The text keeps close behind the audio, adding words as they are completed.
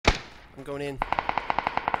I'm going in.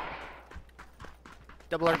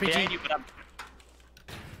 Double RPG. You, but I'm...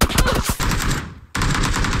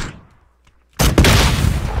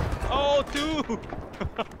 Oh, dude!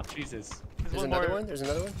 Jesus. There's another one. There's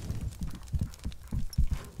another one.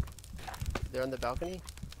 They're on the balcony.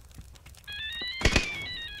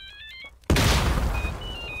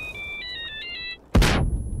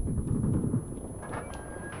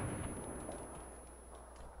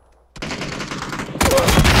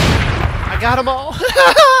 I got them all.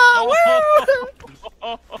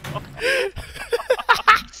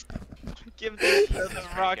 Give this the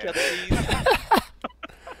rocket, please.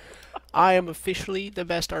 I am officially the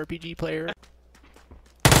best RPG player.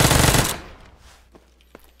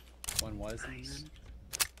 One was nice.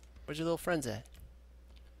 Where's your little friends at?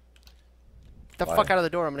 Get the Why? fuck out of the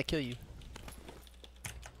door, I'm gonna kill you.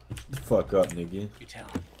 Fuck up, nigga. You tell.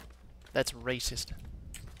 That's racist.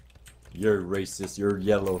 You're racist. You're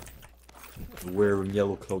yellow. You're wearing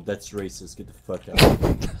yellow clothes. That's racist. Get the fuck out.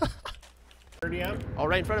 30 out? All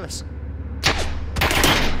right in front of us.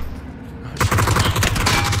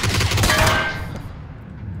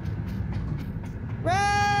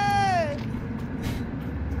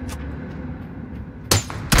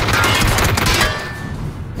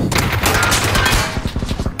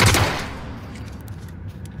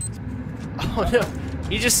 Oh no,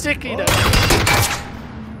 he just sticky to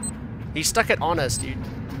He stuck it on us, dude.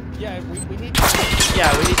 Yeah, we need.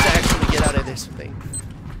 Yeah, we need to actually get out of this thing.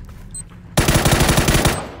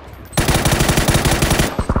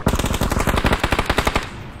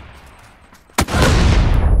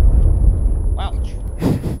 Ouch.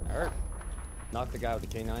 That hurt. Knock the guy with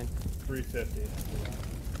the K9. 350.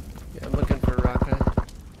 Yeah, I'm looking for a rock guy.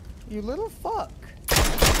 You little fuck.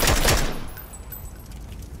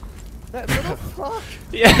 That little fuck.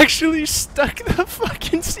 He actually stuck the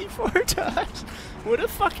fucking C4 to us. What a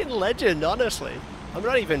fucking legend, honestly. I'm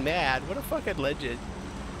not even mad. What a fucking legend.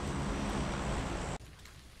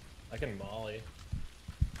 I can molly.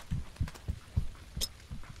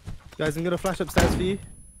 Guys, I'm gonna flash upstairs for you.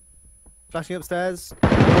 Flashing upstairs.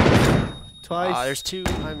 Twice. Ah, there's two.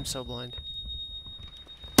 I'm so blind.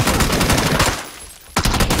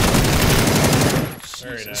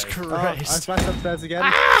 Very Jesus nice. Christ. I flashed upstairs again.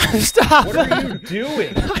 Ah, stop! What are you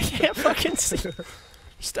doing? I can't fucking see.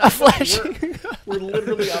 Stop flashing. We're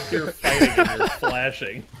literally up here fighting and you're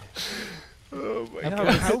flashing. Oh my No, god.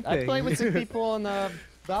 I'm helping. I play with some people on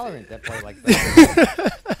Valorant that play like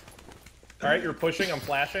that. Alright, you're pushing, I'm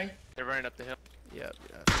flashing. They're running up the hill. Yep,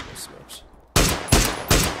 yeah, no smokes.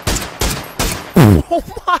 Oh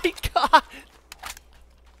my god!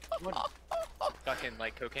 What? Fucking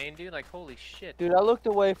like cocaine, dude? Like, holy shit. Dude, I looked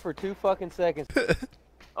away for 2 fucking seconds.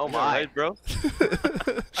 Oh my, bro.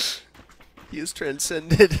 He is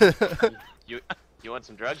transcended. You want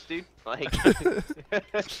some drugs, dude? Like,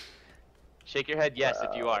 shake your head yes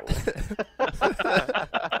if you are.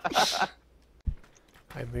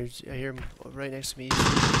 I hear him right next to me.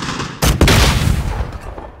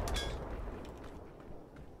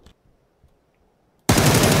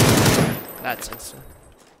 That's instant.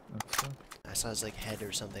 I saw his like head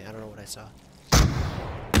or something. I don't know what I saw.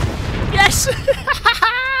 Yes!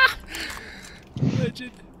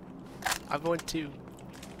 Legend. I've won 2.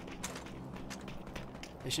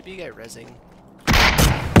 There should be a guy rezzing.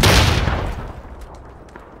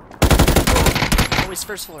 Oh, he's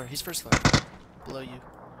first floor. He's first floor. Below you.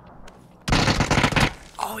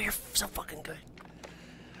 Oh, you're so fucking good.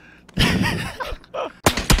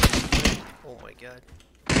 Oh my god.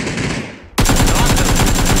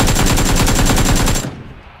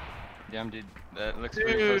 Damn, dude, that looks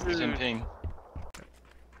pretty close to same thing.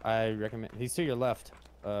 I recommend. He's to your left.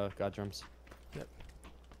 God drums. Yep.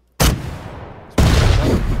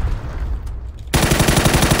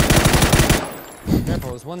 Careful,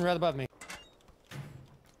 there's one right above me.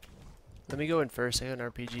 Let me go in first. I got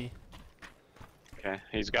an RPG. Okay,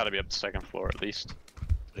 he's got to be up the 2nd floor at least.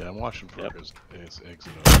 Yeah, I'm watching for his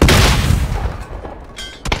exit.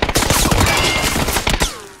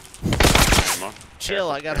 Come on.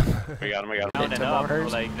 Chill, I got him. We got him, we got him. Down and up,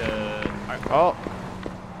 like the... Oh.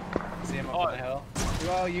 See him up the hill.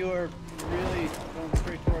 Well, you are really going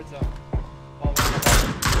straight towards them.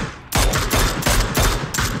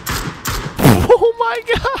 Oh my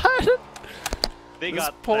god! They Those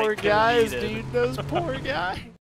got poor like, guys, deleted. dude. Those poor guys.